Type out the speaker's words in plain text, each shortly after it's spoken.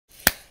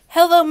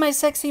Hello, my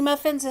sexy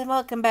muffins, and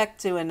welcome back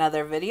to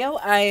another video.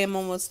 I am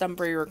almost done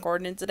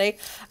pre-recording today.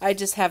 I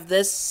just have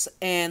this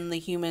and the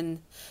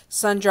human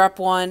sundrop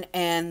one,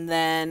 and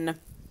then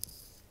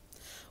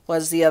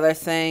was the other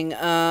thing.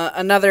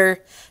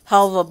 Another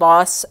Hell of a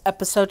Boss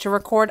episode to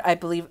record. I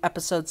believe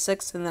episode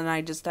 6, and then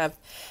I just have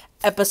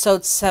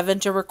episode 7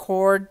 to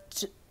record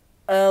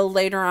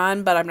later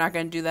on, but I'm not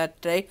going to do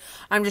that today.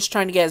 I'm just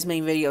trying to get as many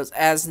videos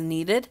as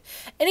needed.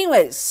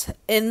 Anyways,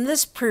 in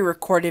this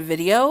pre-recorded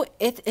video,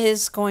 it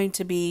is going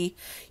to be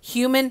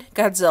Human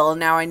Godzilla.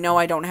 Now, I know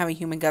I don't have a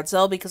Human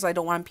Godzilla because I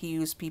don't want to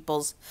use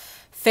people's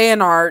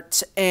fan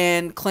art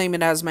and claim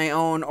it as my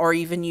own, or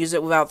even use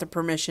it without the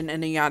permission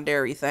in a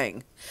Yandere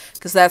thing,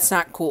 because that's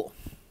not cool.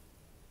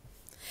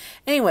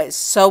 Anyways,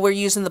 so we're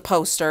using the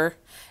poster.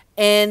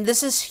 And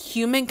this is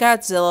Human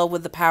Godzilla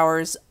with the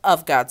powers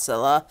of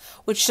Godzilla,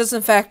 which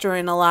doesn't factor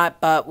in a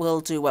lot, but we'll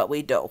do what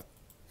we do.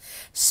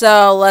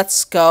 So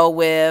let's go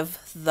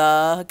with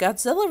the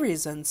Godzilla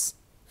reasons.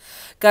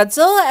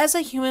 Godzilla as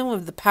a human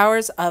with the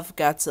powers of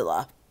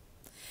Godzilla.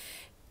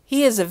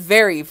 He is a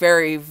very,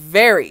 very,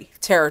 very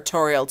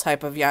territorial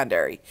type of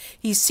Yandere.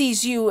 He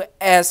sees you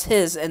as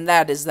his, and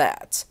that is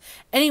that.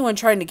 Anyone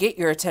trying to get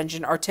your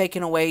attention or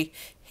taking away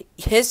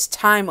his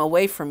time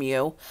away from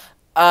you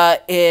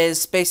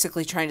is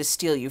basically trying to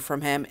steal you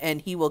from him,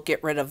 and he will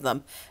get rid of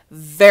them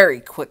very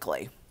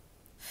quickly.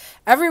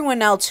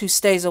 Everyone else who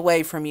stays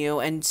away from you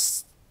and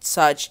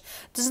such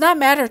does not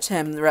matter to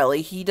him,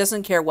 really. He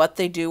doesn't care what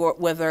they do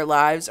with their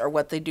lives or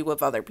what they do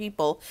with other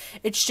people.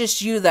 It's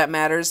just you that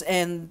matters,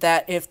 and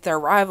that if they're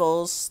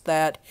rivals,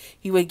 that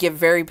he would get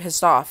very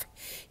pissed off.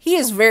 He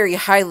is very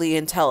highly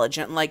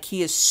intelligent, like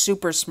he is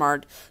super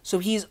smart, so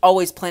he's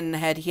always planning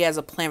ahead. He has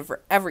a plan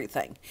for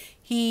everything.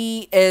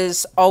 He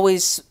is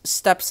always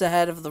steps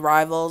ahead of the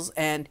rivals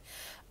and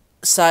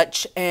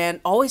such, and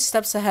always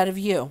steps ahead of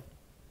you.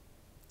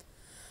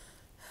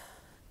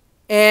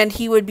 And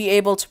he would be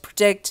able to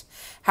predict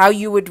how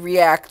you would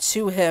react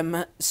to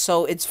him,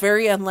 so it's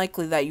very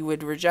unlikely that you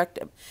would reject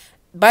him.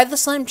 By the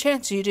slim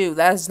chance you do,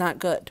 that is not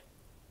good.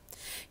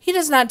 He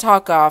does not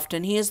talk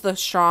often. He is the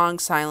strong,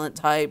 silent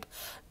type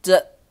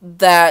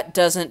that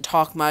doesn't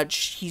talk much.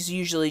 He's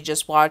usually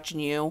just watching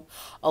you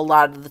a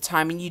lot of the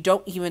time, and you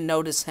don't even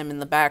notice him in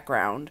the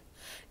background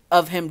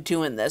of him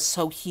doing this,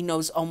 so he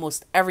knows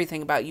almost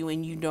everything about you,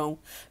 and you know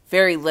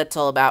very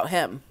little about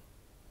him.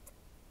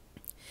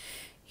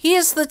 He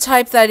is the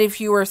type that if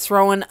you were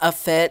throwing a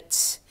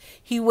fit,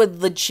 he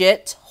would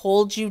legit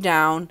hold you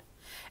down,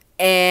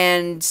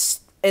 and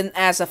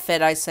as a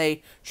fit, I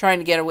say, trying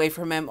to get away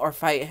from him or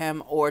fight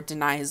him or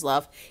deny his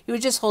love. He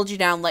would just hold you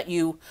down, let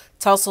you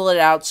tussle it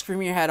out,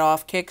 scream your head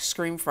off, kick,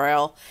 scream,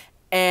 frail,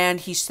 and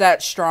he's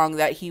that strong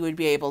that he would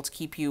be able to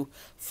keep you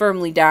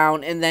firmly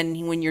down, and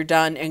then when you're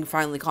done and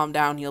finally calm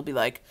down, he'll be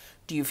like,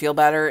 do you feel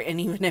better? And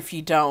even if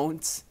you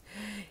don't,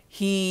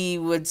 he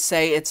would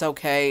say it's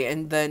okay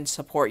and then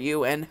support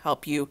you and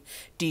help you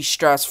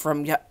de-stress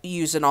from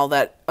using all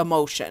that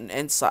emotion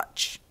and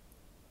such.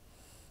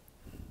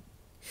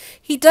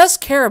 He does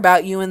care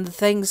about you and the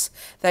things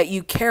that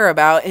you care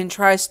about, and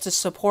tries to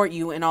support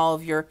you in all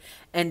of your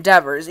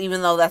endeavors,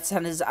 even though that's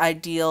not his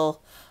ideal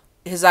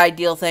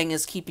thing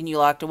is keeping you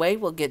locked away.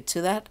 We'll get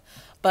to that.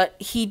 But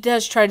he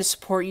does try to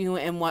support you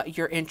in what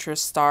your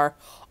interests are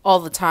all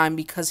the time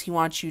because he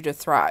wants you to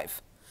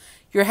thrive.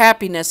 Your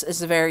happiness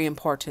is very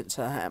important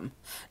to him.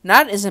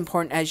 Not as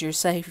important as your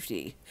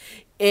safety.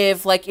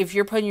 If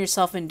you're putting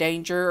yourself in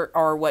danger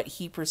or what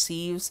he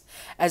perceives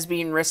as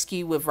being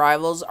risky with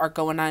rivals or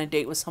going on a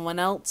date with someone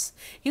else,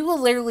 he will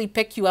literally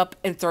pick you up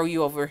and throw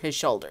you over his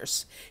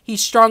shoulders.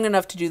 He's strong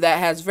enough to do that,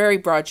 has very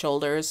broad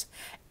shoulders,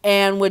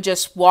 and would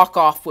just walk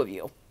off with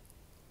you.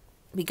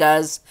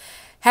 Because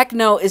heck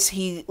no is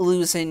he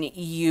losing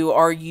you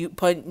or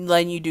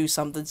letting you do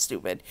something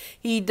stupid.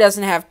 He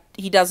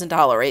doesn't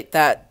tolerate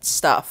that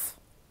stuff.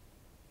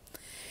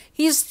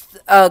 He's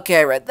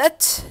okay,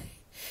 right?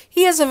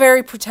 He is a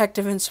very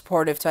protective and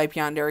supportive type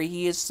Yandere.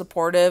 He is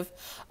supportive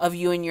of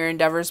you and your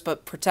endeavors,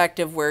 but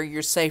protective where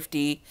your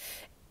safety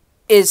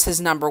is his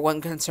number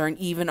one concern,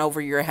 even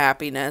over your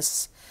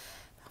happiness.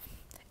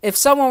 If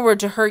someone were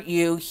to hurt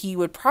you, he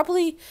would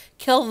probably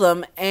kill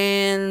them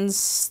and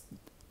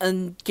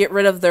get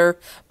rid of their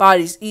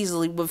bodies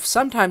easily,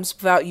 sometimes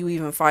without you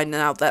even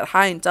finding out that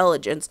high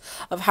intelligence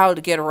of how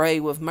to get away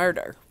with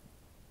murder.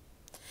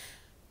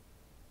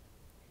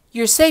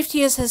 Your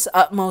safety is his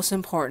utmost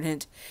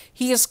important.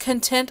 He is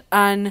content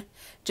on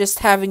just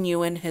having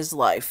you in his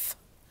life.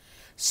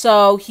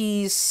 So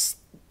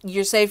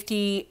your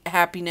safety,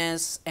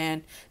 happiness,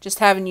 and just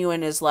having you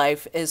in his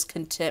life is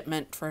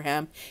contentment for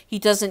him. He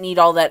doesn't need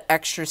all that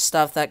extra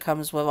stuff that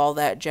comes with all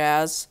that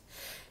jazz.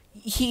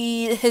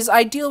 His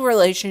ideal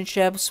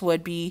relationships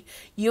would be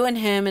you and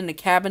him in a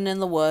cabin in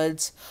the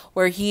woods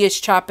where he is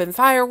chopping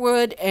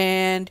firewood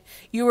and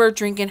you are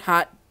drinking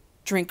hot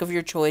drink of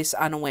your choice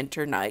on a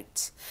winter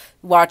night.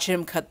 Watch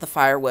him cut the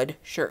firewood,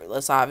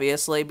 shirtless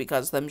obviously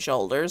because them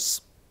shoulders.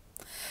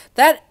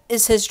 That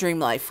is his dream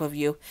life with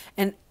you,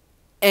 and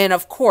And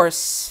of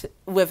course,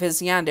 with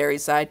his Yandere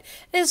side,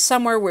 it is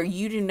somewhere where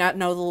you do not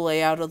know the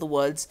layout of the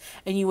woods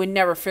and you would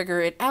never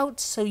figure it out,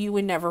 so you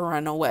would never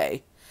run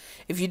away.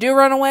 If you do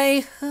run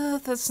away,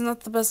 that's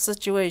not the best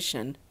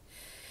situation.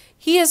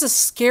 He is a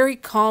scary,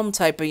 calm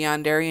type of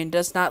Yandere and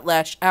does not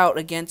lash out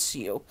against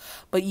you,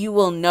 but you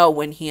will know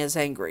when he is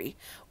angry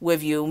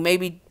with you,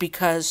 maybe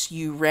because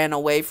you ran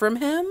away from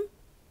him?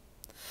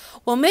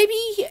 Well, maybe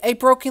a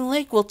broken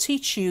leg will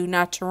teach you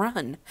not to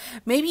run.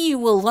 Maybe you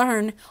will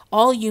learn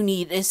all you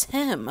need is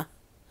him.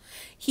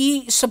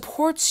 He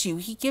supports you.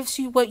 He gives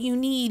you what you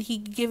need. He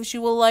gives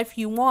you a life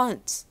you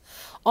want.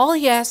 All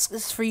he asks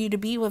is for you to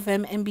be with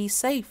him and be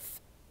safe.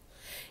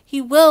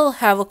 He will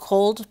have a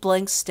cold,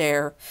 blank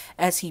stare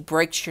as he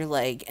breaks your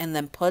leg and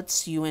then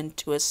puts you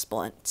into a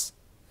splint.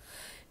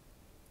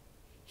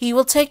 He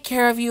will take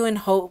care of you in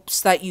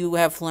hopes that you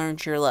have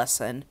learned your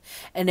lesson.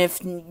 And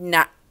if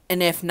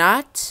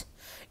not,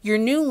 your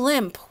new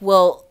limp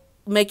will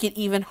make it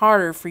even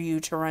harder for you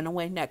to run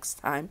away next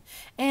time,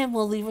 and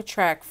will leave a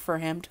track for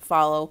him to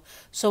follow,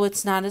 so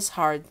it's not as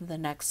hard the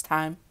next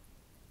time.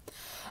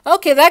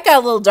 Okay, that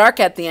got a little dark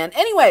at the end.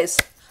 Anyways,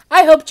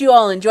 I hoped you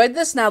all enjoyed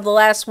this. Now, the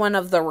last one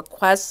of the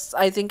requests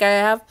I think I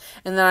have,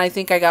 and then I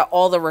think I got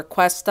all the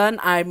requests done.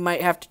 I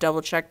might have to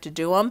double check to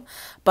do them,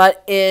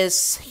 but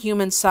is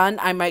Human Son.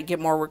 I might get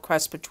more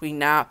requests between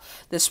now,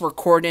 this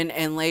recording,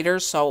 and later,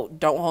 so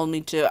don't hold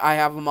me to I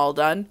have them all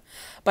done.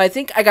 But I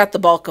think I got the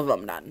bulk of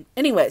them done.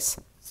 Anyways,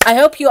 I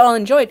hope you all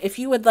enjoyed. If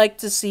you would like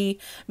to see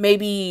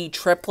maybe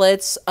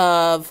triplets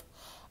of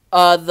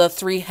the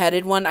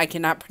three-headed one, I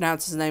cannot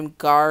pronounce his name,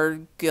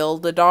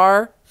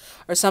 Gildadar,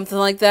 or something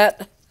like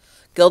that.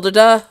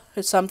 Gildada,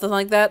 or something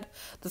like that.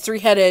 The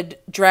three-headed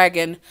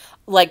dragon,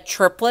 like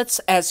triplets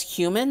as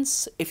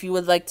humans. If you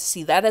would like to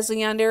see that as a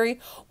Yandere,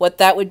 what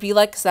that would be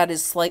like, because that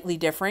is slightly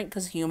different,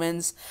 because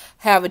humans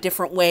have a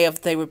different way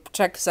of they would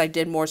protect, because I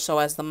did more so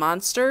as the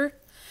monster.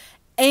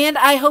 And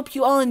I hope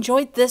you all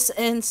enjoyed this,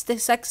 and stay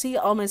sexy,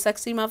 all my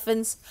sexy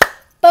muffins.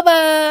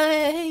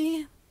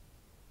 Bye-bye!